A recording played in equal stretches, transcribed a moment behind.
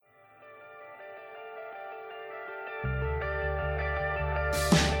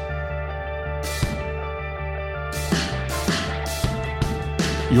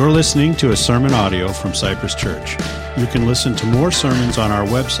You're listening to a sermon audio from Cypress Church. You can listen to more sermons on our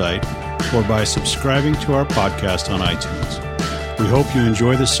website or by subscribing to our podcast on iTunes. We hope you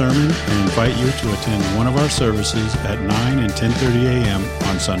enjoy the sermon and invite you to attend one of our services at 9 and 10:30 a.m.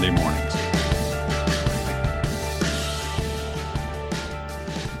 on Sunday mornings.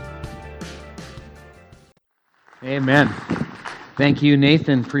 Amen. Thank you,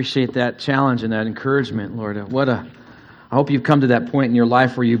 Nathan. Appreciate that challenge and that encouragement, Lord. I hope you've come to that point in your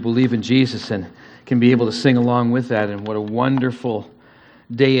life where you believe in Jesus and can be able to sing along with that. And what a wonderful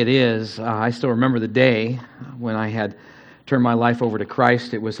day it is. I still remember the day when I had turned my life over to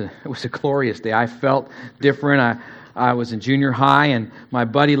Christ. It was a glorious day. I felt different. I was in junior high, and my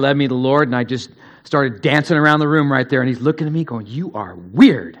buddy led me to the Lord, and I just started dancing around the room right there. And he's looking at me going, "You are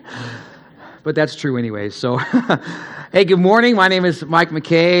weird." But that's true anyway. So, hey, good morning. My name is Mike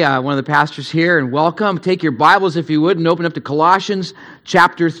McKay, one of the pastors here, and welcome. Take your Bibles, if you would, and open up to Colossians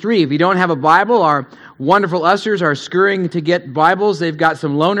chapter 3. If you don't have a Bible, our wonderful ushers are scurrying to get Bibles. They've got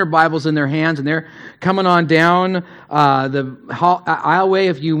some loaner Bibles in their hands, and they're coming on down the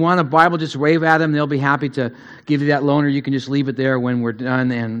aisleway. If you want a Bible, just wave at them. They'll be happy to give you that loaner. You can just leave it there when we're done,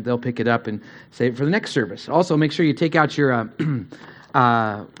 and they'll pick it up and save it for the next service. Also, make sure you take out your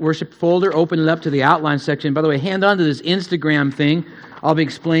worship folder, open it up to the outline section. By the way, hand on to this Instagram thing. I'll be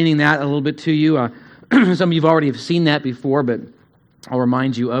explaining that a little bit to you. Some of you already have seen that before, but I'll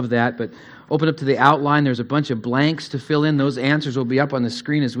remind you of that. But open up to the outline. There's a bunch of blanks to fill in. Those answers will be up on the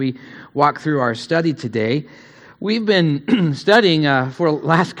screen as we walk through our study today. We've been studying for the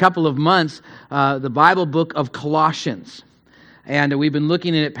last couple of months the Bible book of Colossians. And we've been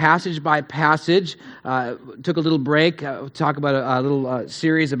looking at it passage by passage. Took a little break, talk about a little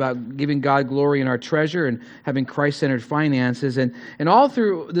series about giving God glory in our treasure and having Christ-centered finances. And all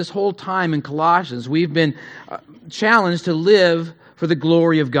through this whole time in Colossians, we've been challenged to live for the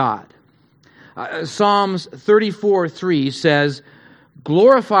glory of God. Psalms 34:3 says,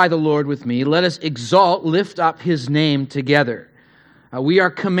 "Glorify the Lord with me, let us exalt, lift up His name together." We are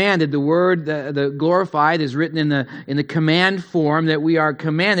commanded. The word, the glorified, is written in the command form that we are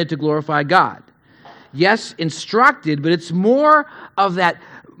commanded to glorify God. Yes, instructed, but it's more of that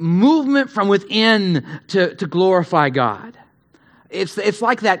movement from within to glorify God. It's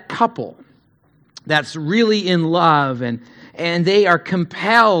like that couple that's really in love, and they are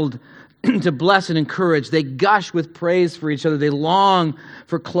compelled to bless and encourage. They gush with praise for each other. They long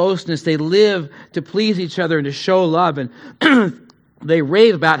for closeness. They live to please each other and to show love. And they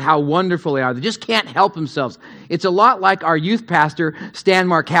rave about how wonderful they are. They just can't help themselves. It's a lot like our youth pastor, Stan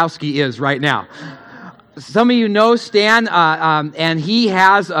Markowski, is right now. Some of you know Stan, and he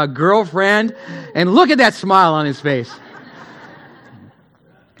has a girlfriend, and look at that smile on his face.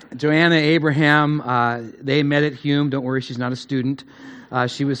 Joanna Abraham, they met at Hume. Don't worry, she's not a student.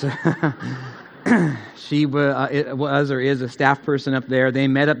 She was or is a staff person up there. They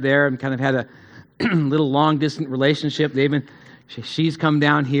met up there and kind of had a little long-distance relationship. She's come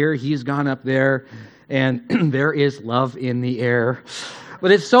down here, he's gone up there, and there is love in the air.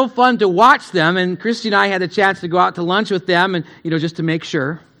 But it's so fun to watch them, and Christy and I had a chance to go out to lunch with them, and just to make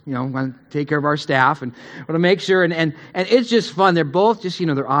sure, want to take care of our staff, and want to make sure, and it's just fun. They're both just,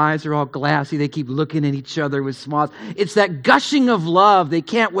 their eyes are all glassy, they keep looking at each other with smiles. It's that gushing of love. They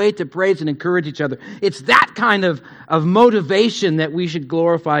can't wait to praise and encourage each other. It's that kind of motivation that we should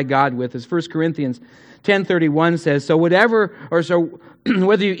glorify God with. As 1 Corinthians 10:31 says,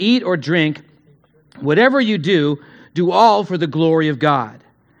 whether you eat or drink, whatever you do all for the glory of God.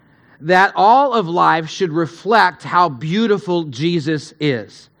 That all of life should reflect how beautiful Jesus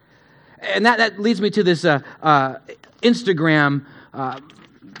is. And that leads me to this Instagram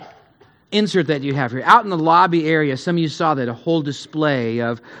insert that you have here. Out in the lobby area, some of you saw that, a whole display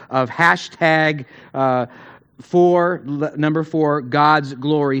of hashtag number 4, God's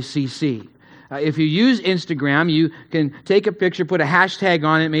Glory CC. If you use Instagram, you can take a picture, put a hashtag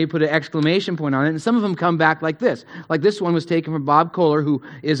on it, maybe put an exclamation point on it, and some of them come back like this. Like this one was taken from Bob Kohler, who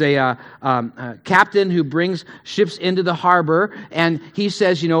is a captain who brings ships into the harbor, and he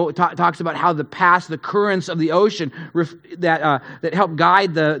says, talks about how the currents of the ocean that help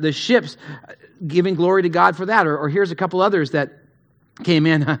guide the ships, giving glory to God for that. Or here's a couple others that came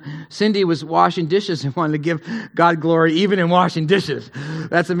in. Cindy was washing dishes and wanted to give God glory even in washing dishes.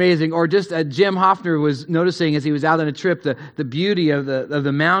 That's amazing. Or just Jim Hoffner was noticing as he was out on a trip the beauty of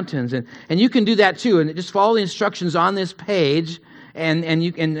the mountains. And you can do that too. And just follow the instructions on this page and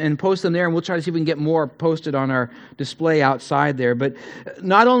you can post them there, and we'll try to see if we can get more posted on our display outside there. But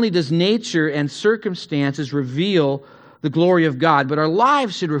not only does nature and circumstances reveal the glory of God, but our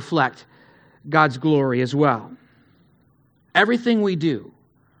lives should reflect God's glory as well. Everything we do,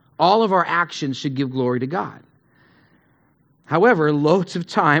 all of our actions should give glory to God. However, loads of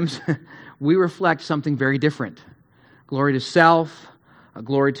times we reflect something very different. Glory to self,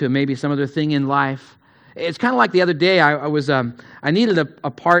 glory to maybe some other thing in life. It's kind of like the other day, I needed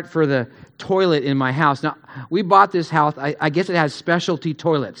a part for the toilet in my house. Now, we bought this house. I guess it has specialty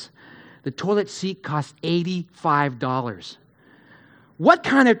toilets. The toilet seat costs $85. What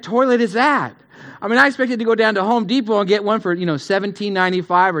kind of toilet is that? I mean, I expected to go down to Home Depot and get one for,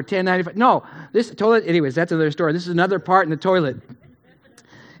 $17.95 or $10.95. No, this toilet, anyways, that's another story. This is another part in the toilet.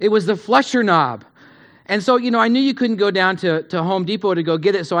 It was the flusher knob. And so, I knew you couldn't go down to Home Depot to go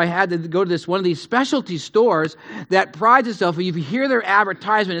get it, so I had to go to one of these specialty stores that prides itself. If you hear their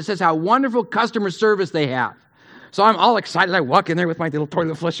advertisement, it says how wonderful customer service they have. So I'm all excited. I walk in there with my little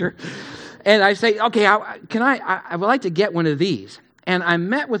toilet flusher, and I say, okay, I would like to get one of these. And I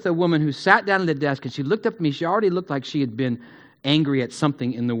met with a woman who sat down at the desk, and she looked up at me. She already looked like she had been angry at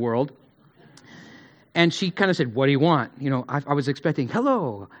something in the world. And she kind of said, what do you want? I was expecting,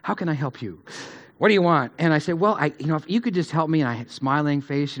 hello, how can I help you? What do you want? And I said, well, if you could just help me. And I had a smiling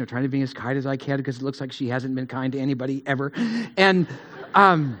face, trying to be as kind as I can because it looks like she hasn't been kind to anybody ever. And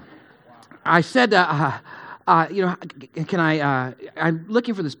I said, I'm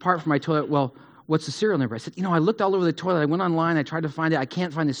looking for this part for my toilet. Well, what's the serial number? I said, I looked all over the toilet. I went online. I tried to find it. I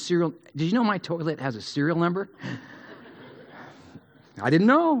can't find the serial. Did you know my toilet has a serial number? I didn't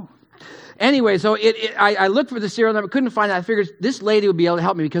know. Anyway, so I looked for the serial number, couldn't find it. I figured this lady would be able to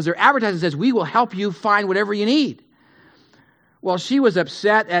help me because their advertising says, we will help you find whatever you need. Well, she was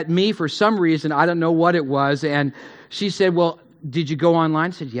upset at me for some reason. I don't know what it was. And she said, well, did you go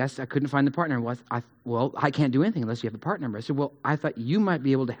online? I said, yes, I couldn't find the part number. Well, I can't do anything unless you have the part number. I said, well, I thought you might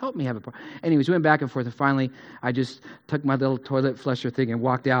be able to help me have a part. Anyways, we went back and forth, and finally, I just took my little toilet flusher thing and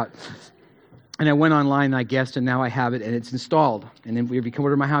walked out. And I went online, I guessed, and now I have it, and it's installed. And then if you come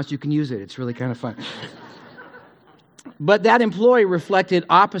over to my house, you can use it. It's really kind of fun. But that employee reflected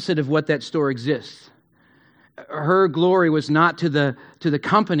opposite of what that store exists. Her glory was not to the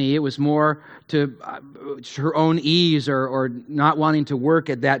company. It was more to her own ease or not wanting to work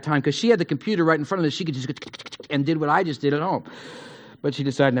at that time. Because she had the computer right in front of her. She could just go and did what I just did at home. But she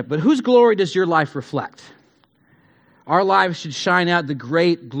decided not. But whose glory does your life reflect? Our lives should shine out the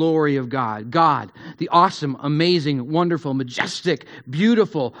great glory of God. God, the awesome, amazing, wonderful, majestic,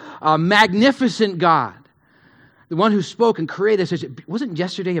 beautiful, magnificent God. The one who spoke and created us. Wasn't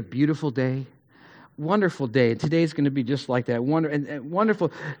yesterday a beautiful day? Wonderful day. And today's going to be just like that.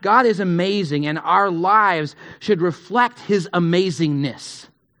 Wonderful. God is amazing, and our lives should reflect His amazingness.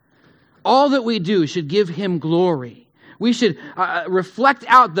 All that we do should give Him glory. We should reflect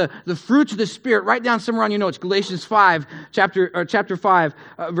out the fruits of the Spirit. Write down somewhere on your notes, Galatians 5, chapter 5,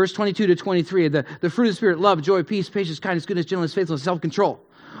 verse 22 to 23. The fruit of the Spirit, love, joy, peace, patience, kindness, goodness, gentleness, faithfulness, self-control.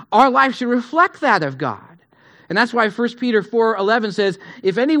 Our life should reflect that of God. And that's why 1 Peter 4:11 says,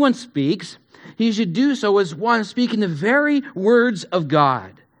 if anyone speaks, he should do so as one speaking the very words of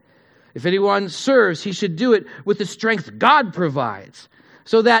God. If anyone serves, he should do it with the strength God provides,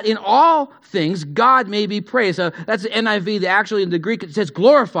 so that in all things God may be praised. So that's the NIV. Actually, in the Greek, it says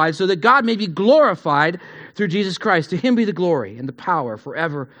glorified, so that God may be glorified through Jesus Christ. To Him be the glory and the power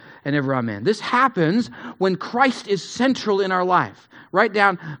forever and ever. Amen. This happens when Christ is central in our life. Write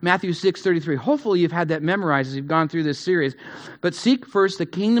down Matthew 6:33. Hopefully you've had that memorized as you've gone through this series. But seek first the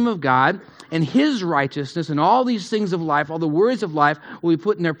kingdom of God and His righteousness, and all these things of life, all the words of life will be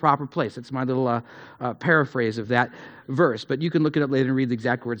put in their proper place. That's my little paraphrase of that verse. But you can look it up later and read the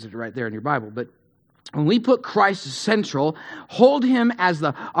exact words that are right there in your Bible. But when we put Christ central, hold Him as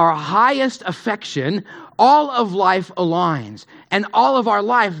our highest affection, all of life aligns. And all of our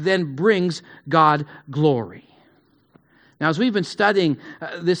life then brings God glory. Now, as we've been studying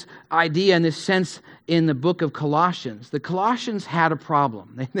this idea and this sense in the book of Colossians, the Colossians had a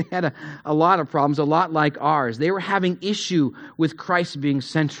problem. They had a lot of problems, a lot like ours. They were having issue with Christ being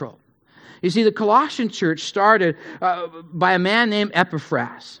central. You see, the Colossian church started by a man named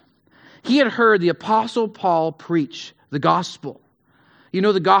Epaphras. He had heard the Apostle Paul preach the gospel. You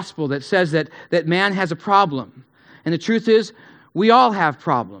know the gospel that says that man has a problem. And the truth is, we all have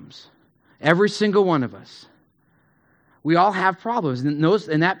problems. Every single one of us. We all have problems,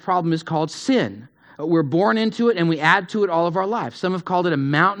 and that problem is called sin. We're born into it, and we add to it all of our life. Some have called it a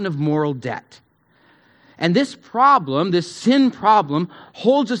mountain of moral debt. And this problem, this sin problem,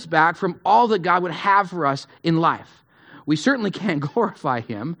 holds us back from all that God would have for us in life. We certainly can't glorify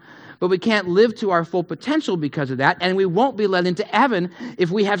Him, but we can't live to our full potential because of that, and we won't be led into heaven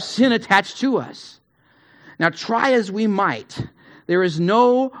if we have sin attached to us. Now, try as we might, There is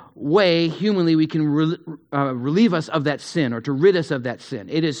no way humanly we can relieve us of that sin or to rid us of that sin.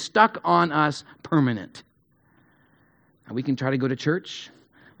 It is stuck on us permanent. And we can try to go to church.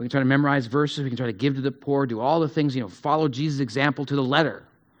 We can try to memorize verses. We can try to give to the poor, do all the things, follow Jesus' example to the letter.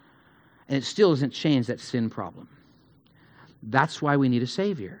 And it still doesn't change that sin problem. That's why we need a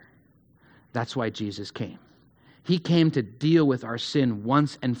Savior. That's why Jesus came. He came to deal with our sin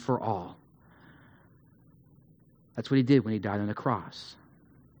once and for all. That's what he did when he died on the cross.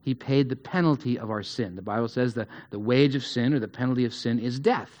 He paid the penalty of our sin. The Bible says the wage of sin or the penalty of sin is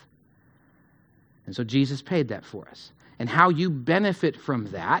death. And so Jesus paid that for us. And how you benefit from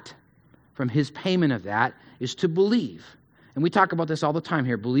that, from his payment of that, is to believe. And we talk about this all the time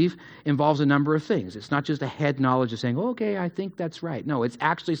here. Belief involves a number of things. It's not just a head knowledge of saying, okay, I think that's right. No, it's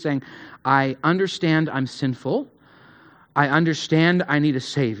actually saying, I understand I'm sinful. I understand I need a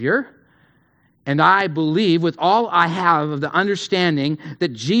Savior. And I believe with all I have of the understanding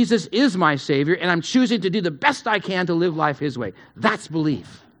that Jesus is my Savior, and I'm choosing to do the best I can to live life his way. That's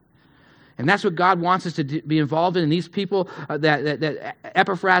belief. And that's what God wants us to be involved in. And these people that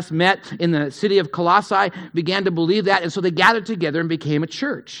Epaphras met in the city of Colossae began to believe that, and so they gathered together and became a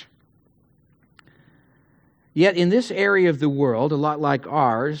church. Yet in this area of the world, a lot like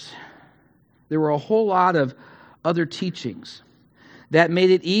ours, there were a whole lot of other teachings that made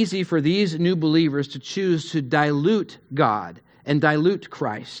it easy for these new believers to choose to dilute God and dilute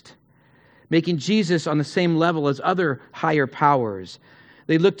Christ, making Jesus on the same level as other higher powers.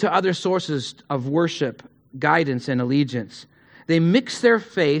 They looked to other sources of worship, guidance, and allegiance. They mixed their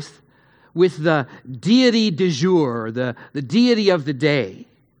faith with the deity du jour, the deity of the day.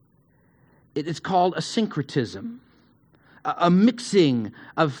 It is called a syncretism, a mixing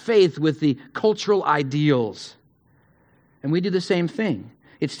of faith with the cultural ideals. And we do the same thing.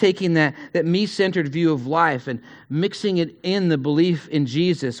 It's taking that me-centered view of life and mixing it in the belief in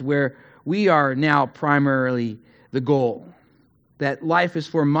Jesus, where we are now primarily the goal. That life is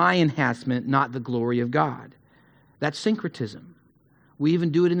for my enhancement, not the glory of God. That's syncretism. We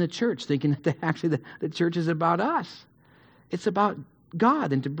even do it in the church, thinking that actually the church is about us. It's about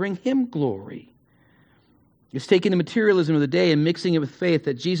God and to bring him glory. It's taking the materialism of the day and mixing it with faith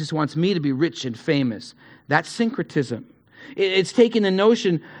that Jesus wants me to be rich and famous. That's syncretism. It's taking the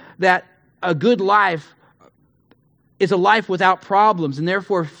notion that a good life is a life without problems, and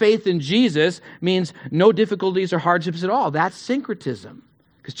therefore faith in Jesus means no difficulties or hardships at all. That's syncretism,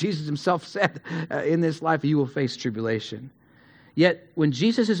 because Jesus himself said, in this life you will face tribulation. Yet when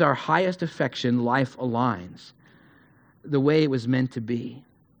Jesus is our highest affection, life aligns the way it was meant to be.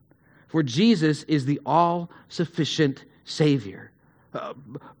 For Jesus is the all-sufficient Savior.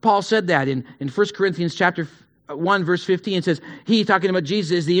 Paul said that in 1 Corinthians chapter 1, verse 15, it says, he, talking about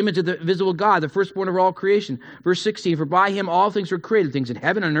Jesus, is the image of the visible God, the firstborn of all creation. Verse 16, for by him all things were created, things in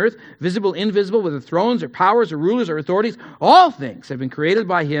heaven and earth, visible, invisible, whether thrones or powers or rulers or authorities, all things have been created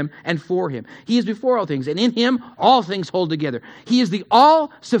by him and for him. He is before all things, and in him all things hold together. He is the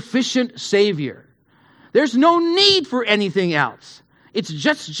all-sufficient Savior. There's no need for anything else. It's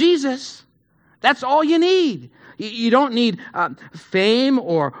just Jesus. That's all you need. You don't need fame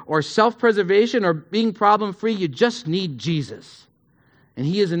or self-preservation or being problem-free. You just need Jesus. And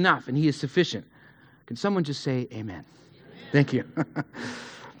he is enough and he is sufficient. Can someone just say amen? Thank you.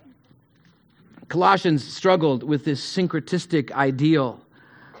 Colossians struggled with this syncretistic ideal.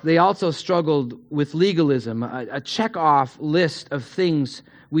 They also struggled with legalism, a check-off list of things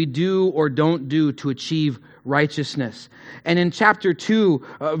we do or don't do to achieve righteousness. And in chapter 2,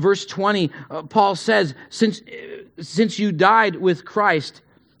 verse 20, Paul says, since you died with Christ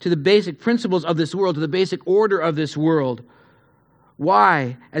to the basic principles of this world, to the basic order of this world,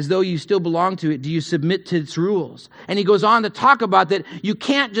 why, as though you still belong to it, do you submit to its rules? And he goes on to talk about that you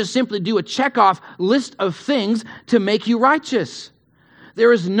can't just simply do a check-off list of things to make you righteous.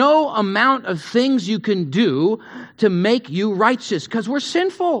 There is no amount of things you can do to make you righteous, because we're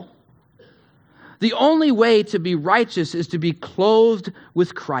sinful. The only way to be righteous is to be clothed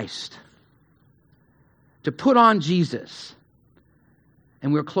with Christ, to put on Jesus.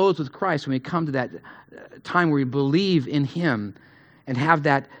 And we're clothed with Christ when we come to that time where we believe in him and have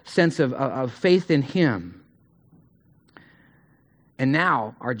that sense of faith in him. And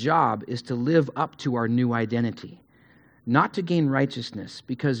now our job is to live up to our new identity, not to gain righteousness,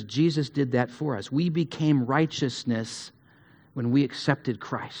 because Jesus did that for us. We became righteousness when we accepted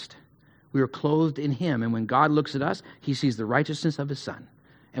Christ. We were clothed in him, and when God looks at us, he sees the righteousness of his Son,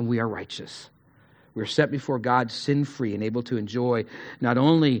 and we are righteous. We're set before God sin-free and able to enjoy not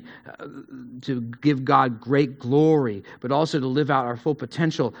only to give God great glory, but also to live out our full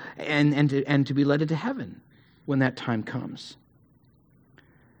potential and to be led into heaven when that time comes.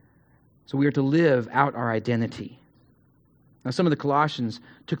 So we are to live out our identity. Now, some of the Colossians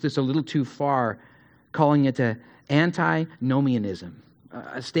took this a little too far, calling it antinomianism.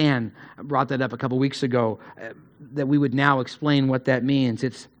 Stan brought that up a couple weeks ago, that we would now explain what that means.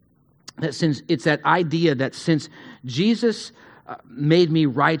 It's that idea that since Jesus made me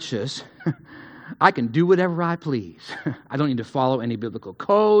righteous, I can do whatever I please. I don't need to follow any biblical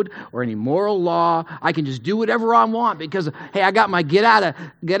code or any moral law. I can just do whatever I want because, hey, I got my get out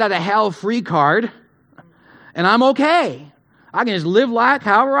of hell free card, and I'm okay. I can just live life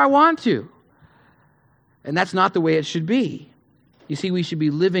however I want to. And that's not the way it should be. You see, we should be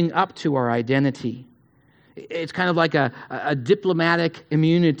living up to our identity. It's kind of like a diplomatic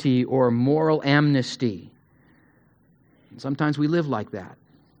immunity or moral amnesty. And sometimes we live like that.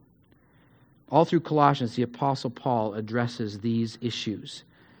 All through Colossians, the Apostle Paul addresses these issues.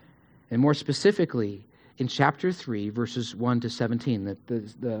 And more specifically, in chapter 3, verses 1 to 17,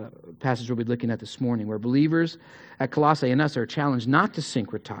 the passage we'll be looking at this morning, where believers at Colossae and us are challenged not to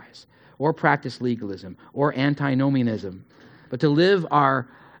syncretize or practice legalism or antinomianism, but to live our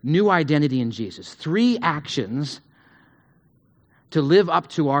new identity in Jesus. 3 actions to live up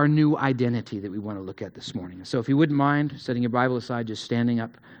to our new identity that we want to look at this morning. So if you wouldn't mind setting your Bible aside, just standing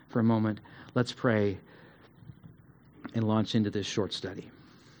up for a moment, let's pray and launch into this short study.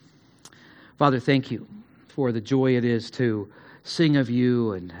 Father, thank you for the joy it is to sing of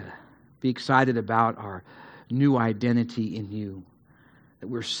you and be excited about our new identity in you. That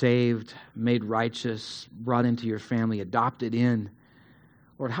we're saved, made righteous, brought into your family, adopted in.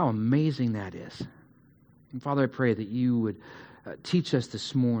 Lord, how amazing that is. And Father, I pray that you would teach us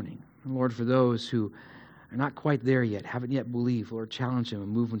this morning. And Lord, for those who are not quite there yet, haven't yet believed, Lord, challenge them and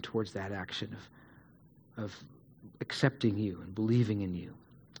move them towards that action of accepting you and believing in you.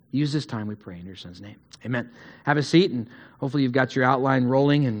 Use this time, we pray, in your Son's name. Amen. Have a seat, and hopefully you've got your outline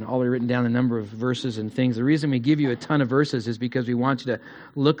rolling and already written down a number of verses and things. The reason we give you a ton of verses is because we want you to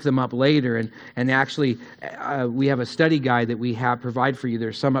look them up later. And actually, we have a study guide that we have provide for you.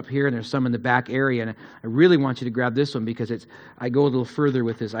 There's some up here, and there's some in the back area. And I really want you to grab this one because I go a little further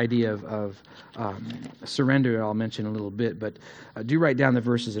with this idea of surrender. I'll mention in a little bit. But do write down the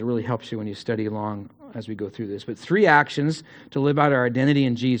verses. It really helps you when you study along as we go through this. But 3 actions to live out our identity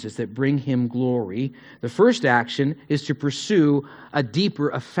in Jesus that bring him glory. The first action is to pursue a deeper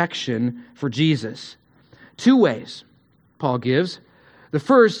affection for Jesus. 2 ways Paul gives. The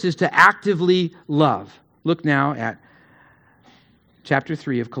first is to actively love. Look now at chapter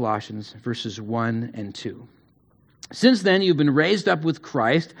 3 of Colossians, verses 1 and 2. Since then you've been raised up with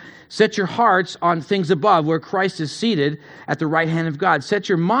Christ. Set your hearts on things above, where Christ is seated at the right hand of God. Set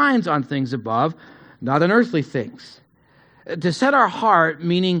your minds on things above, not on earthly things. To set our heart,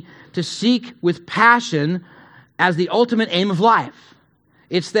 meaning to seek with passion as the ultimate aim of life.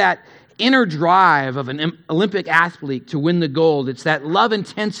 It's that inner drive of an Olympic athlete to win the gold. It's that love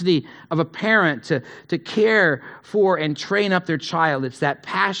intensity of a parent to care for and train up their child. It's that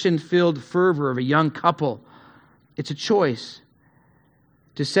passion-filled fervor of a young couple. It's a choice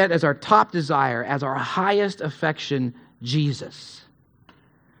to set as our top desire, as our highest affection, Jesus.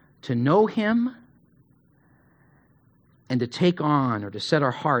 To know him and to take on or to set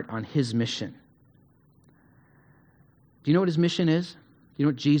our heart on his mission. Do you know what his mission is? Do you know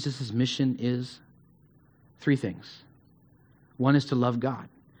what Jesus' mission is? 3 things. 1 is to love God.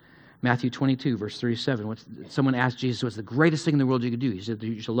 Matthew 22, verse 37. Someone asked Jesus, what's the greatest thing in the world you could do? He said,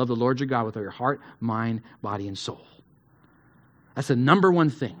 you shall love the Lord your God with all your heart, mind, body, and soul. That's the number 1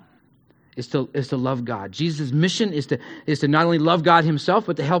 thing, is to love God. Jesus' mission is to not only love God himself,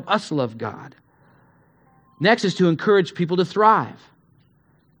 but to help us love God. Next is to encourage people to thrive.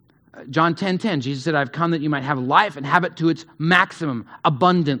 John 10:10, Jesus said, I've come that you might have life and have it to its maximum,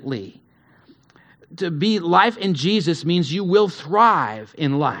 abundantly. To be life in Jesus means you will thrive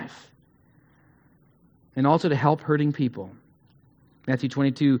in life. And also to help hurting people. Matthew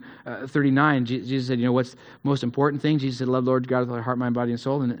 22:39, Jesus said, what's the most important thing? Jesus said, love the Lord God with all your heart, mind, body, and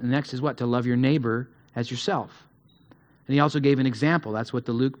soul. And the next is what? To love your neighbor as yourself. And he also gave an example. That's what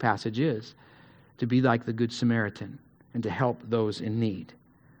the Luke passage is. To be like the Good Samaritan and to help those in need.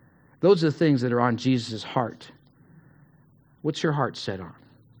 Those are the things that are on Jesus' heart. What's your heart set on?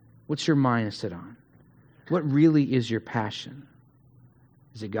 What's your mind set on? What really is your passion?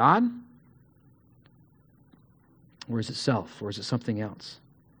 Is it God? Or is it self? Or is it something else?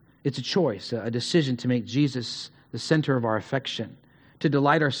 It's a choice, a decision to make Jesus the center of our affection, to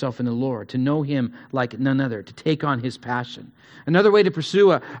delight ourselves in the Lord, to know him like none other, to take on his passion. Another way to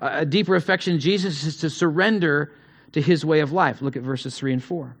pursue a deeper affection in Jesus is to surrender to his way of life. Look at verses 3 and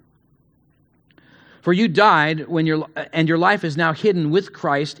 4. For you died and your life is now hidden with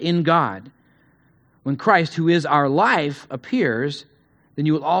Christ in God. When Christ, who is our life, appears, then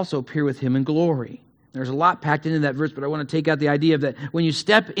you will also appear with him in glory. There's a lot packed into that verse, but I want to take out the idea of that when you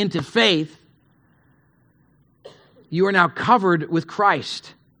step into faith, you are now covered with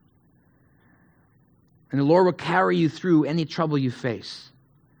Christ. And the Lord will carry you through any trouble you face.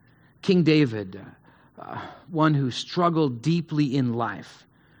 King David, one who struggled deeply in life,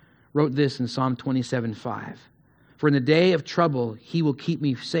 wrote this in Psalm 27:5. For in the day of trouble, he will keep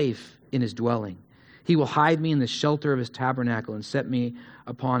me safe in his dwelling. He will hide me in the shelter of his tabernacle and set me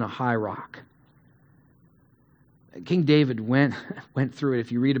upon a high rock. King David went through it.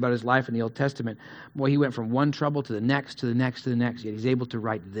 If you read about his life in the Old Testament, boy, he went from one trouble to the next, to the next, to the next. Yet he's able to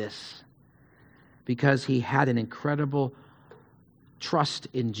write this because he had an incredible trust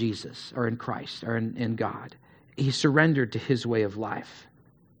in Jesus, or in Christ, or in God. He surrendered to his way of life.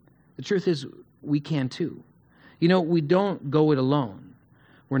 The truth is, we can too. You know, we don't go it alone.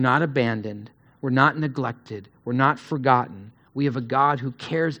 We're not abandoned. We're not neglected. We're not forgotten. We have a God who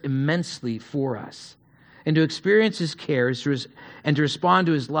cares immensely for us. And to experience his care and to respond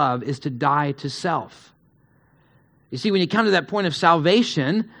to his love is to die to self. You see, when you come to that point of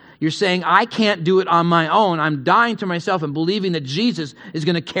salvation, you're saying, I can't do it on my own. I'm dying to myself and believing that Jesus is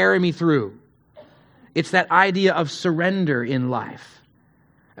going to carry me through. It's that idea of surrender in life.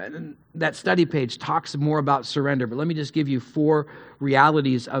 And that study page talks more about surrender, but let me just give you 4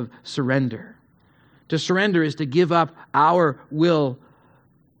 realities of surrender. To surrender is to give up our will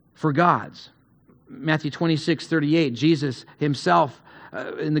for God's. Matthew 26:38, Jesus himself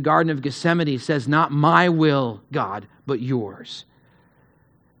in the Garden of Gethsemane says, not my will, God, but yours.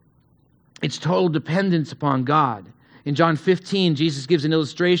 It's total dependence upon God. In John 15, Jesus gives an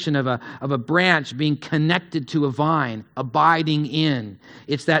illustration of a branch being connected to a vine, abiding in.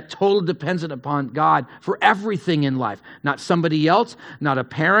 It's that total dependence upon God for everything in life. Not somebody else, not a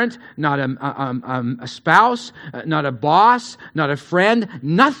parent, not a spouse, not a boss, not a friend,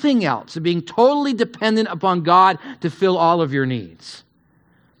 nothing else. Being totally dependent upon God to fill all of your needs.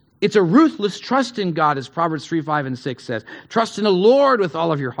 It's a ruthless trust in God, as Proverbs 3:5 and 6 says. Trust in the Lord with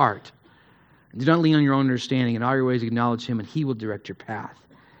all of your heart. Do not lean on your own understanding. In all your ways acknowledge him, and he will direct your path.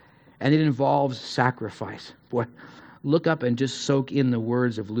 And it involves sacrifice. Boy, look up and just soak in the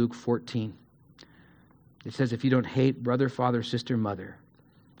words of Luke 14. It says, if you don't hate brother, father, sister, mother,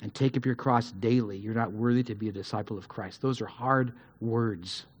 and take up your cross daily, you're not worthy to be a disciple of Christ. Those are hard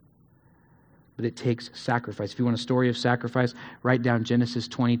words. But it takes sacrifice. If you want a story of sacrifice, write down Genesis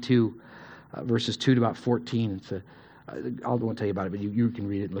 22, verses 2 to about 14. I won't tell you about it, but you can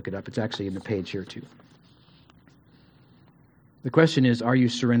read it and look it up. It's actually in the page here too. The question is, are you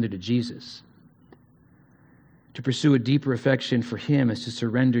surrendered to Jesus? To pursue a deeper affection for him is to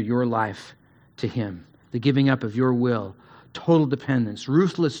surrender your life to him. The giving up of your will, total dependence,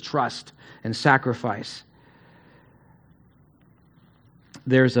 ruthless trust, and sacrifice.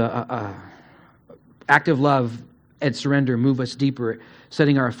 There's active love and surrender move us deeper,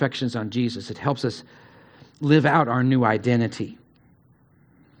 setting our affections on Jesus. It helps us live out our new identity.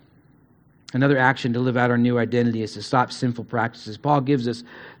 Another action to live out our new identity is to stop sinful practices. Paul gives us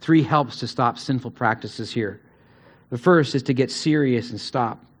 3 helps to stop sinful practices here. The first is to get serious and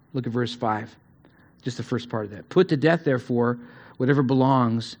stop. Look at verse 5, just the first part of that. Put to death, therefore, whatever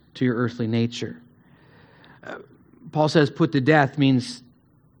belongs to your earthly nature. Paul says put to death means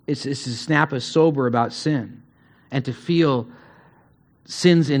it's to snap us sober about sin and to feel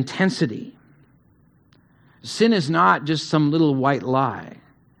sin's intensity. Sin is not just some little white lie.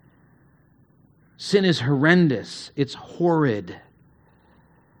 Sin is horrendous. It's horrid.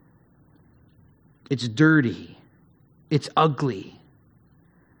 It's dirty. It's ugly.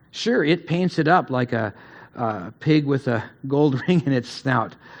 Sure, it paints it up like a pig with a gold ring in its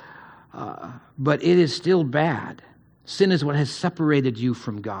snout. But it is still bad. Sin is what has separated you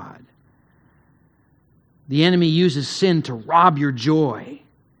from God. The enemy uses sin to rob your joy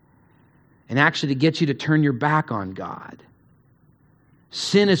and actually to get you to turn your back on God.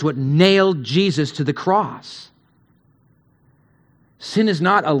 Sin is what nailed Jesus to the cross. Sin is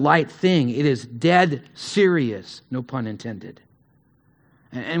not a light thing. It is dead serious, no pun intended.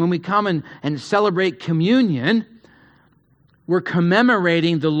 And when we come and celebrate communion, we're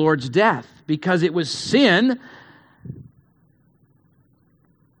commemorating the Lord's death because it was sin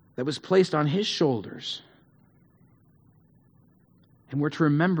that was placed on his shoulders. And we're to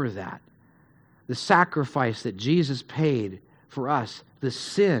remember that. The sacrifice that Jesus paid for us, the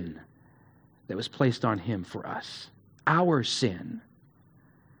sin that was placed on him for us, our sin.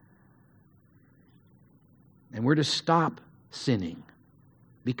 And we're to stop sinning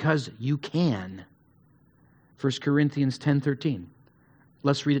because you can. 1 Corinthians 10:13.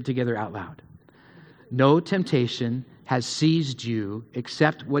 Let's read it together out loud. No temptation has seized you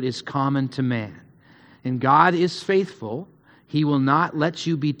except what is common to man. And God is faithful. He will not let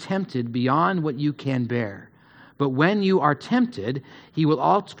you be tempted beyond what you can bear. But when you are tempted, He will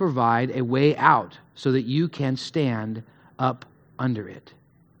also provide a way out so that you can stand up under it.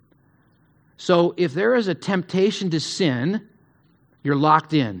 So if there is a temptation to sin, you're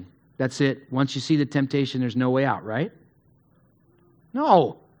locked in. That's it. Once you see the temptation, there's no way out, right?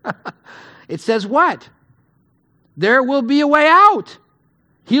 No. It says what? There will be a way out.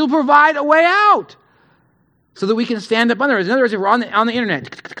 He'll provide a way out so that we can stand up under it. In other words, if we're on the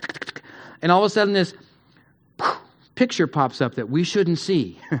internet, and all of a sudden this picture pops up that we shouldn't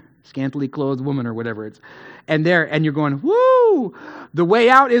see, scantily clothed woman or whatever it's, and you're going, woo, the way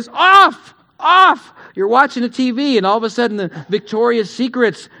out is off. You're watching the TV, and all of a sudden the Victoria's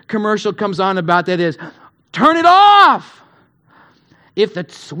Secrets commercial comes on about that is, turn it off. If the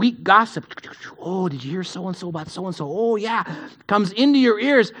sweet gossip, oh, did you hear so-and-so about so-and-so? Oh, yeah, comes into your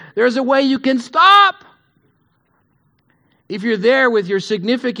ears, there's a way you can stop. If you're there with your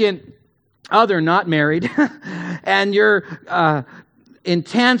significant other, not married, and you're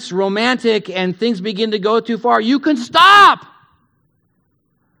intense, romantic, and things begin to go too far, you can stop.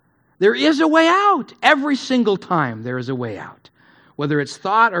 There is a way out. Every single time there is a way out. Whether it's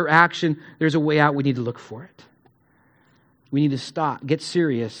thought or action, there's a way out. We need to look for it. We need to stop, get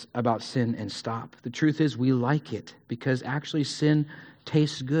serious about sin and stop. The truth is we like it because actually sin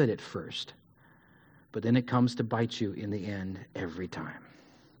tastes good at first. But then it comes to bite you in the end every time.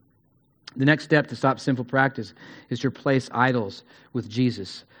 The next step to stop sinful practice is to replace idols with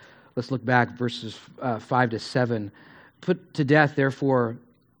Jesus. Let's look back, verses 5 to 7. Put to death, therefore,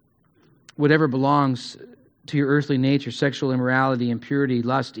 whatever belongs to your earthly nature, sexual immorality, impurity,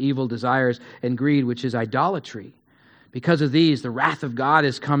 lust, evil desires, and greed, which is idolatry. Because of these, the wrath of God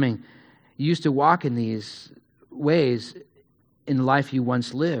is coming. You used to walk in these ways in the life you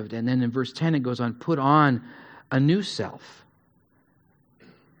once lived. And then in verse 10 it goes on, put on a new self.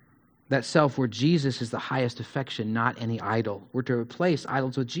 That self where Jesus is the highest affection, not any idol. We're to replace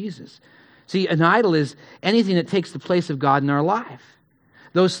idols with Jesus. See, an idol is anything that takes the place of God in our life.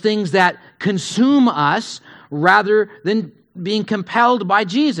 Those things that consume us rather than being compelled by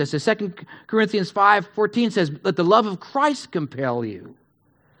Jesus. As 2 Corinthians 5:14 says, let the love of Christ compel you.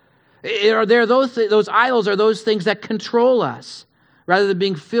 Are there those idols are those things that control us rather than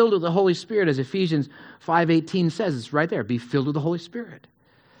being filled with the Holy Spirit, as Ephesians 5:18 says. It's right there. Be filled with the Holy Spirit.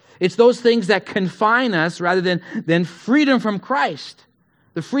 It's those things that confine us rather than freedom from Christ,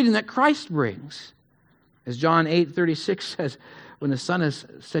 the freedom that Christ brings. As John 8:36 says, when the Son has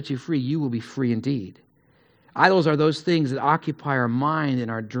set you free, you will be free indeed. Idols are those things that occupy our mind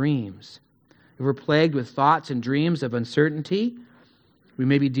and our dreams. If we're plagued with thoughts and dreams of uncertainty, we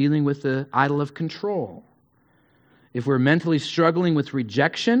may be dealing with the idol of control. If we're mentally struggling with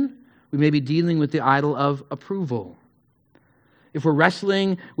rejection, we may be dealing with the idol of approval. If we're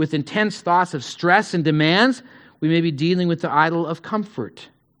wrestling with intense thoughts of stress and demands, we may be dealing with the idol of comfort.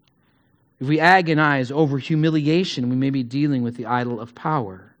 If we agonize over humiliation, we may be dealing with the idol of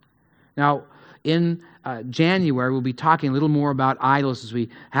power. Now, in January, we'll be talking a little more about idols as we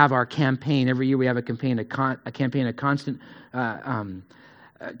have our campaign. Every year we have a campaign of constant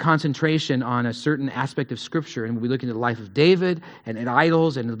concentration on a certain aspect of Scripture. And we'll be looking at the life of David and at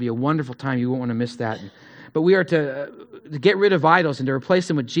idols, and it'll be a wonderful time. You won't want to miss that. But we are to get rid of idols and to replace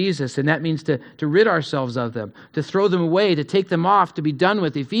them with Jesus, and that means to rid ourselves of them, to throw them away, to take them off, to be done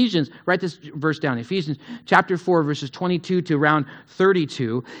with. Ephesians, write this verse down, Ephesians chapter 4, verses 22 to around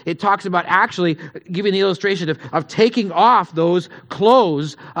 32. It talks about actually giving the illustration of taking off those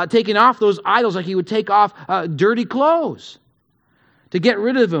clothes, taking off those idols like you would take off dirty clothes, to get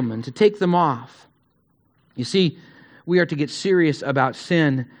rid of them and to take them off. You see, we are to get serious about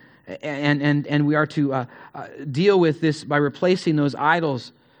sin, and we are to deal with this by replacing those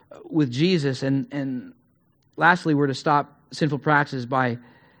idols with Jesus. And lastly, we're to stop sinful practices by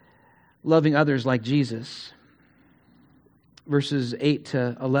loving others like Jesus. Verses 8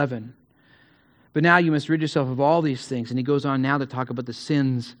 to 11. But now you must rid yourself of all these things. And he goes on now to talk about the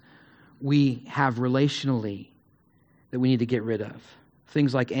sins we have relationally that we need to get rid of.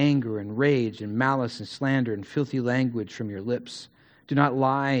 Things like anger and rage and malice and slander and filthy language from your lips. Do not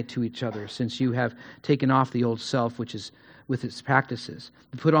lie to each other, since you have taken off the old self, which is with its practices.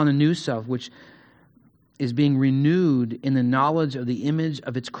 Put on the new self, which is being renewed in the knowledge of the image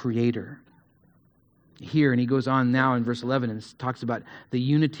of its Creator. Here, and he goes on now in verse 11 and talks about the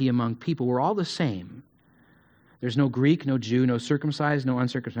unity among people. We're all the same. There's no Greek, no Jew, no circumcised, no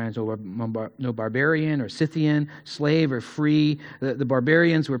uncircumcised, no barbarian or Scythian, slave or free. The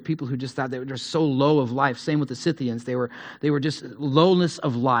barbarians were people who just thought they were just so low of life. Same with the Scythians. They were just lowness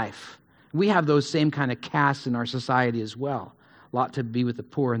of life. We have those same kind of castes in our society as well. A lot to be with the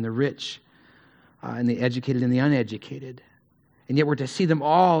poor and the rich, and the educated and the uneducated. And yet we're to see them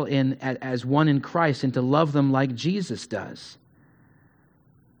all as one in Christ and to love them like Jesus does.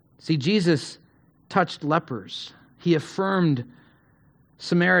 See, Jesus touched lepers. He affirmed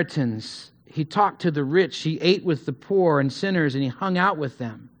Samaritans. He talked to the rich. He ate with the poor and sinners, and he hung out with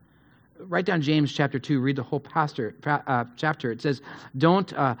them. Write down James chapter 2. Read the whole chapter. It says,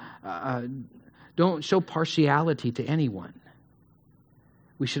 don't show partiality to anyone.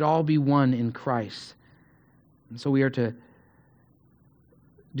 We should all be one in Christ. And so we are to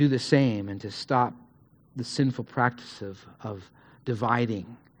do the same and to stop the sinful practice of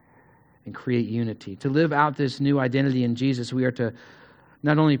dividing and create unity. To live out this new identity in Jesus, we are to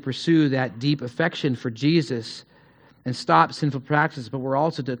not only pursue that deep affection for Jesus and stop sinful practices, but we're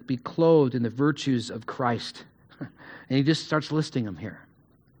also to be clothed in the virtues of Christ. And he just starts listing them here.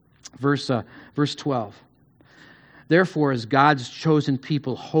 Verse 12. Therefore, as God's chosen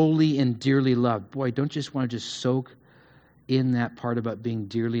people, holy and dearly loved. Boy, don't you just want to just soak in that part about being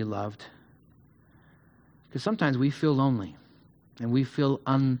dearly loved? Because sometimes we feel lonely and we feel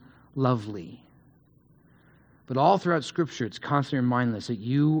unlovely. But all throughout Scripture, it's constantly reminding us that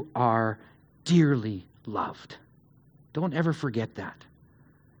you are dearly loved. Don't ever forget that.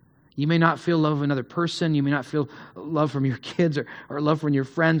 You may not feel love of another person. You may not feel love from your kids or love from your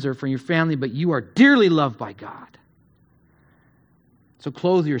friends or from your family, but you are dearly loved by God. So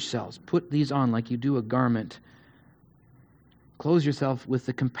clothe yourselves. Put these on like you do a garment. Clothe yourself with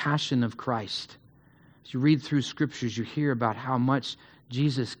the compassion of Christ. As you read through Scriptures, you hear about how much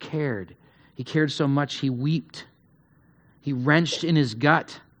Jesus cared. He cared so much he wept. He wrenched in his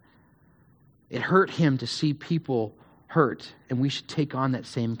gut. It hurt him to see people hurt, and we should take on that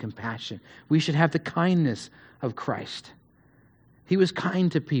same compassion. We should have the kindness of Christ. He was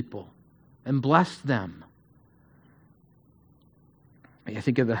kind to people and blessed them. I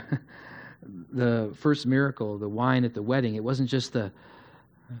think of the first miracle, the wine at the wedding. It wasn't just the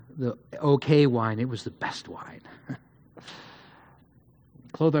okay wine, it was the best wine.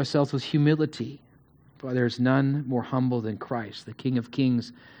 Clothe ourselves with humility, for there is none more humble than Christ, the King of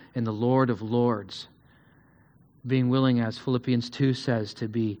kings and the Lord of lords. Being willing, as Philippians 2 says, to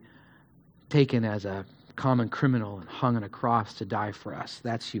be taken as a common criminal and hung on a cross to die for us.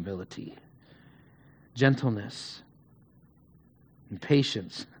 That's humility. Gentleness and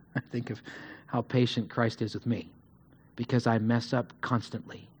patience. I think of how patient Christ is with me, because I mess up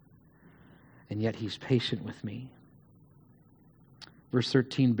constantly, and yet he's patient with me. Verse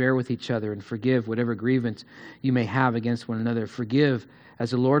 13, bear with each other and forgive whatever grievance you may have against one another. Forgive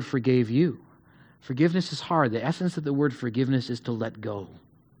as the Lord forgave you. Forgiveness is hard. The essence of the word forgiveness is to let go.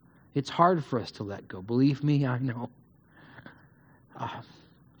 It's hard for us to let go. Believe me, I know.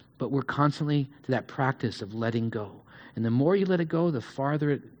 But we're constantly to that practice of letting go. And the more you let it go, the farther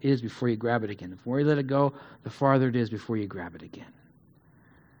it is before you grab it again. The more you let it go, the farther it is before you grab it again.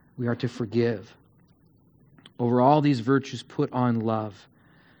 We are to forgive. Over all these virtues, put on love,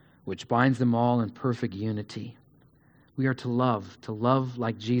 which binds them all in perfect unity. We are to love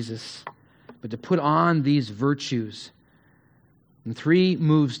like Jesus, but to put on these virtues. And 3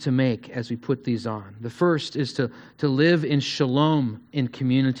 moves to make as we put these on. The first is to live in shalom in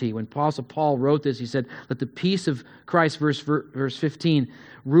community. When Apostle Paul wrote this, he said, let the peace of Christ, verse 15,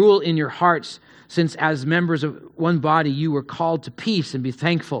 rule in your hearts, since as members of one body you were called to peace, and be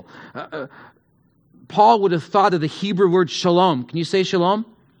thankful. Paul would have thought of the Hebrew word shalom. Can you say shalom?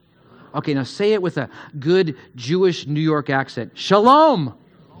 Okay, now say it with a good Jewish New York accent. Shalom!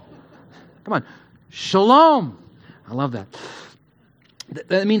 Come on. Shalom! I love that.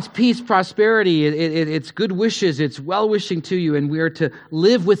 That means peace, prosperity. It's good wishes. It's well-wishing to you, and we are to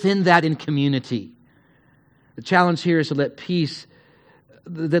live within that in community. The challenge here is to let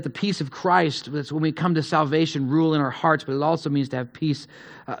the peace of Christ, that's when we come to salvation, rule in our hearts, but it also means to have peace,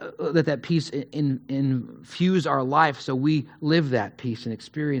 let that peace infuse our life so we live that peace and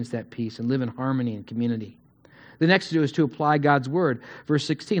experience that peace and live in harmony and community. The next to do is to apply God's word. Verse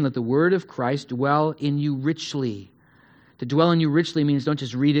 16, let the word of Christ dwell in you richly. To dwell in you richly means don't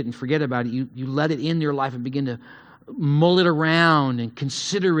just read it and forget about it. You let it in your life and begin to mull it around and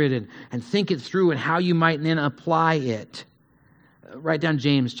consider it and think it through and how you might then apply it. Write down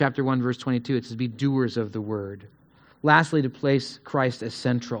James chapter 1, verse 22. It says, be doers of the word. Lastly, to place Christ as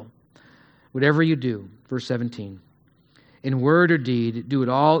central. Whatever you do, verse 17, in word or deed, do it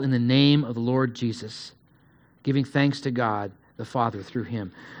all in the name of the Lord Jesus, giving thanks to God the Father through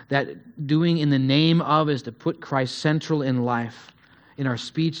him. That doing in the name of is to put Christ central in life, in our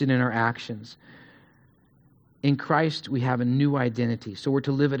speech and in our actions. In Christ, we have a new identity, so we're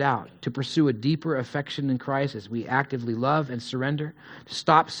to live it out, to pursue a deeper affection in Christ as we actively love and surrender, to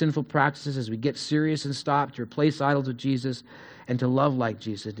stop sinful practices as we get serious and stop, to replace idols with Jesus, and to love like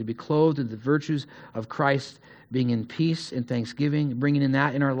Jesus, to be clothed in the virtues of Christ, being in peace and thanksgiving, bringing in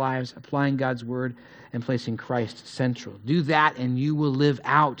that in our lives, applying God's word, and placing Christ central. Do that, and you will live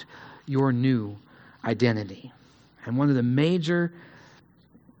out your new identity. And one of the major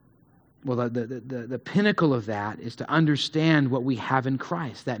the pinnacle of that is to understand what we have in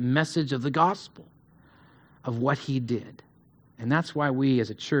Christ, that message of the gospel, of what he did. And that's why we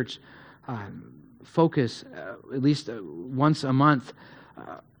as a church focus at least once a month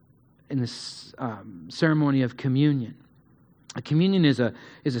in this ceremony of communion. Communion is a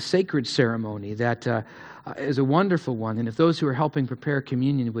sacred ceremony that is a wonderful one. And if those who are helping prepare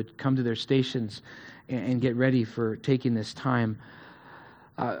communion would come to their stations and get ready for taking this time,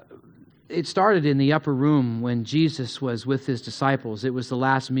 it started in the upper room when Jesus was with his disciples. It was the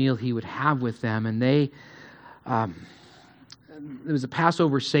last meal he would have with them, and it was a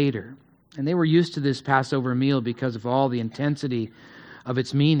Passover Seder. And they were used to this Passover meal because of all the intensity of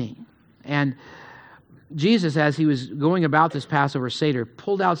its meaning. And Jesus, as he was going about this Passover Seder,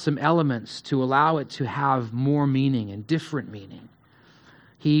 pulled out some elements to allow it to have more meaning and different meaning.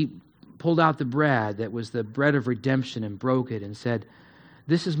 He pulled out the bread that was the bread of redemption and broke it and said,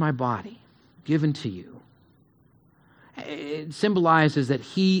 "This is my body given to you." It symbolizes that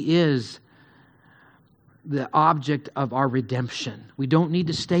he is the object of our redemption. We don't need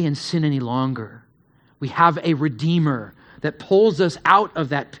to stay in sin any longer. We have a Redeemer that pulls us out of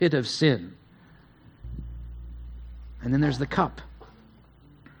that pit of sin. And then there's the cup.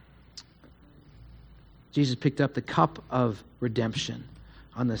 Jesus picked up the cup of redemption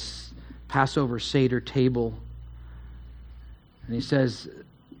on this Passover Seder table. And he says,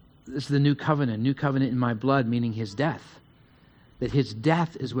 "This is the new covenant in my blood," meaning his death. That his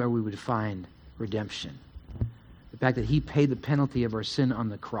death is where we would find redemption. The fact that he paid the penalty of our sin on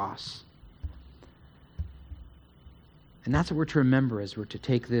the cross. And that's what we're to remember as we're to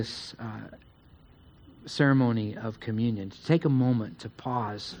take this ceremony of communion. To take a moment to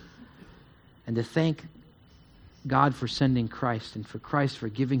pause and to thank God for sending Christ and for Christ for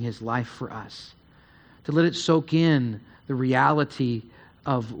giving his life for us. To let it soak in the reality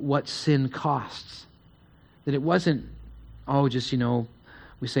of what sin costs. That it wasn't, just,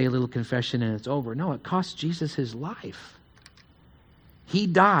 we say a little confession and it's over. No, it cost Jesus his life. He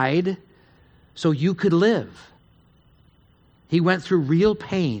died so you could live. He went through real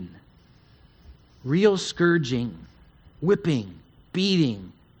pain, real scourging, whipping,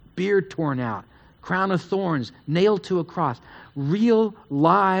 beating, beard torn out, crown of thorns, nailed to a cross. Real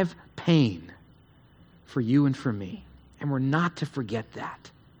live pain for you and for me. And we're not to forget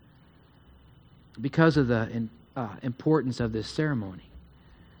that. Because of the importance of this ceremony,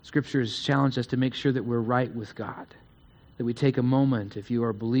 Scripture has challenged us to make sure that we're right with God. That we take a moment, if you are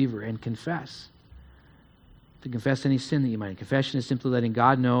a believer, and confess. To confess any sin that you might. Confession is simply letting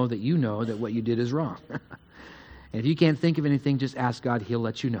God know that what you did is wrong. And if you can't think of anything, just ask God. He'll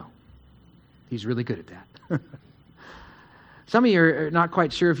let you know. He's really good at that. Some of you are not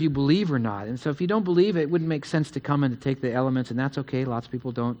quite sure if you believe or not. And so if you don't believe, it wouldn't make sense to come and to take the elements, and that's okay. Lots of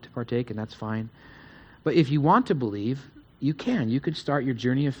people don't partake, and that's fine. But if you want to believe, you can. You could start your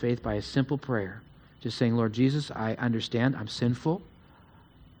journey of faith by a simple prayer. Just saying, "Lord Jesus, I understand I'm sinful.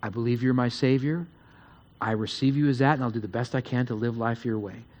 I believe you're my Savior. I receive you as that, and I'll do the best I can to live life your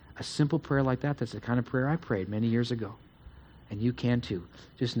way." A simple prayer like that, that's the kind of prayer I prayed many years ago. And you can too,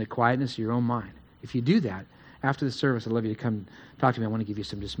 just in the quietness of your own mind. If you do that, after the service, I'd love you to come talk to me. I want to give you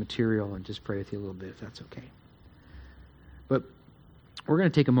some just material and just pray with you a little bit, if that's okay. But we're going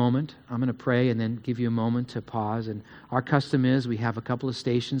to take a moment. I'm going to pray and then give you a moment to pause. And our custom is we have a couple of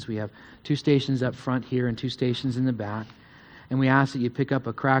stations. We have 2 stations up front here and 2 stations in the back. And we ask that you pick up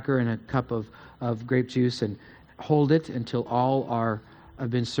a cracker and a cup of grape juice and hold it until all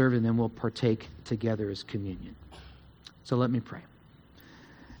have been served, and then we'll partake together as communion. So let me pray.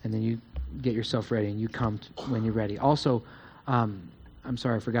 And then you get yourself ready, and you come when you're ready. Also, I'm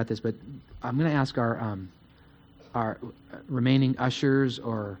sorry I forgot this, but I'm going to ask our remaining ushers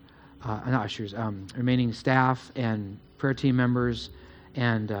or not ushers, remaining staff and prayer team members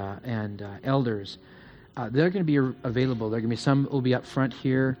and elders. They're going to be available. There are going to be some will be up front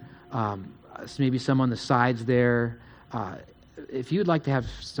here, maybe some on the sides there. If you'd like to have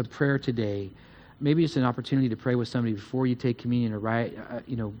some prayer today, maybe it's an opportunity to pray with somebody before you take communion or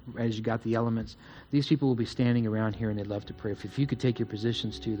as you got the elements. These people will be standing around here and they'd love to pray. If you could take your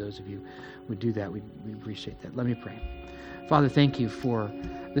positions too, those of you would do that, we'd appreciate that. Let me pray. Father, thank you for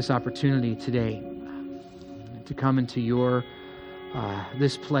this opportunity today to come into your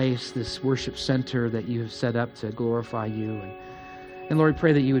this place, this worship center that you have set up to glorify you. And Lord,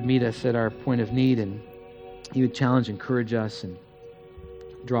 pray that you would meet us at our point of need, and you would challenge, encourage us, and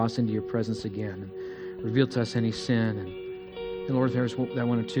draw us into your presence again, and reveal to us any sin. And Lord, if there's that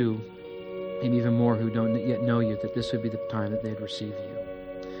one or two, maybe even more, who don't yet know you, that this would be the time that they'd receive you.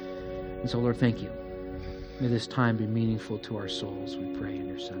 And so, Lord, thank you. May this time be meaningful to our souls, we pray in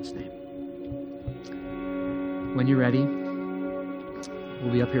your Son's name. When you're ready,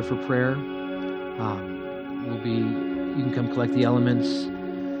 we'll be up here for prayer. You can come collect the elements.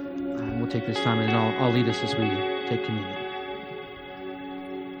 We'll take this time, and then I'll lead us as we take communion.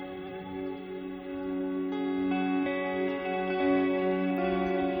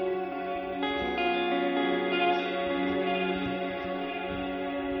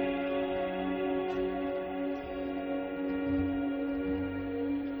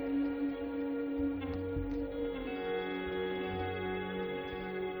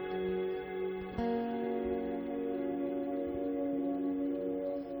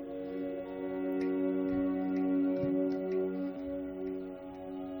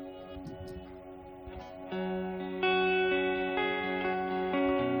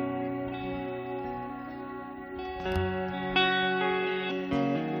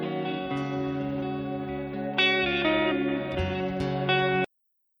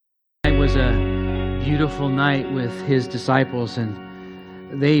 Was a beautiful night with his disciples,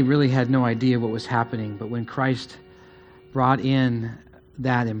 and they really had no idea what was happening. But when Christ brought in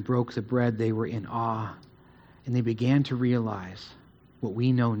that and broke the bread, they were in awe, and they began to realize what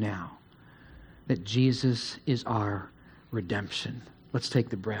we know now, that Jesus is our redemption. Let's take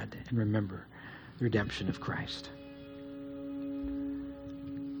the bread and remember the redemption of Christ.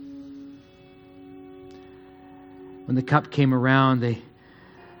 When the cup came around, they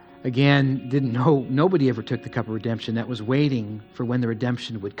again didn't know, nobody ever took the cup of redemption. That was waiting for when the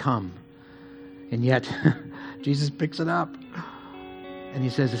redemption would come. And yet, Jesus picks it up and he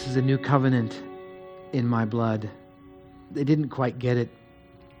says, this is a new covenant in my blood. They didn't quite get it,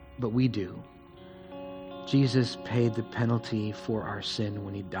 but we do. Jesus paid the penalty for our sin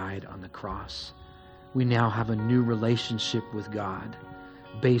when he died on the cross. We now have a new relationship with God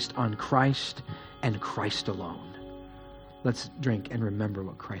based on Christ and Christ alone. Let's drink and remember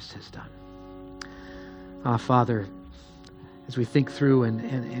what Christ has done. Father, as we think through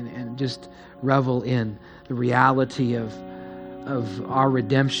and just revel in the reality of our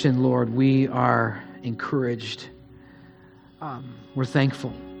redemption, Lord, we are encouraged. We're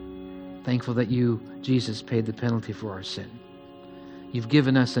thankful that you, Jesus, paid the penalty for our sin. You've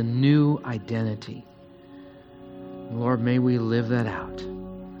given us a new identity. Lord, may we live that out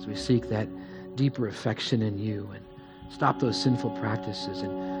as we seek that deeper affection in you and stop those sinful practices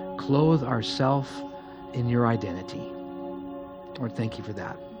and clothe ourselves in your identity. Lord, thank you for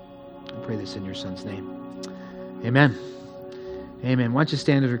that. I pray this in your Son's name. Amen. Amen. Why don't you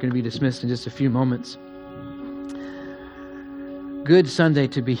stand as we're going to be dismissed in just a few moments. Good Sunday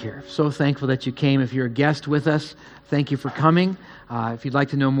to be here. So thankful that you came. If you're a guest with us, thank you for coming. If you'd like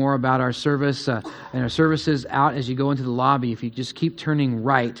to know more about our service and our services out as you go into the lobby, if you just keep turning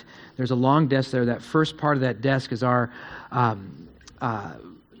right, there's a long desk there. That first part of that desk is our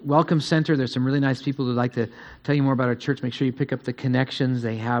welcome center. There's some really nice people who'd like to tell you more about our church. Make sure you pick up the connections.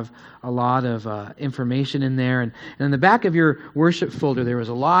 They have a lot of information in there. And in the back of your worship folder, there was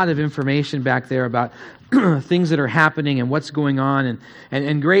a lot of information back there about things that are happening and what's going on.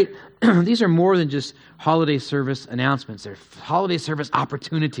 And great, these are more than just holiday service announcements. They're holiday service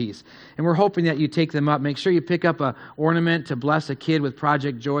opportunities. And we're hoping that you take them up. Make sure you pick up an ornament to bless a kid with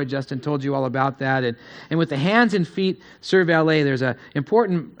Project Joy. Justin told you all about that. And with the Hands and Feet Serve LA, there's a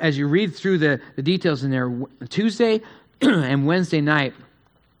important, as you read through the details in there, Tuesday and Wednesday night,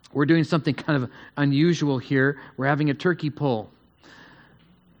 we're doing something kind of unusual here. We're having a turkey pull.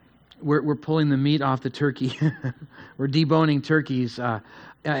 We're pulling the meat off the turkey. We're deboning turkeys.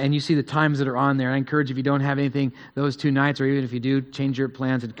 And you see the times that are on there. I encourage you, if you don't have anything those 2 nights, or even if you do, change your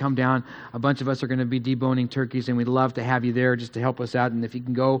plans and come down. A bunch of us are going to be deboning turkeys, and we'd love to have you there just to help us out. And if you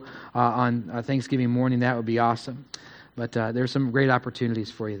can go on Thanksgiving morning, that would be awesome. But there's some great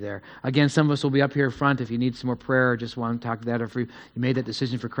opportunities for you there. Again, some of us will be up here front. If you need some more prayer or just want to talk to that, or if you made that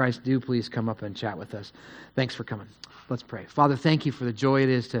decision for Christ, do please come up and chat with us. Thanks for coming. Let's pray. Father, thank you for the joy it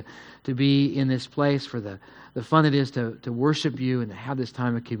is to be in this place, for the fun it is to worship you and to have this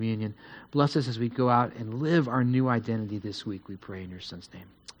time of communion. Bless us as we go out and live our new identity this week, we pray in your Son's name.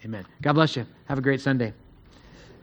 Amen. God bless you. Have a great Sunday.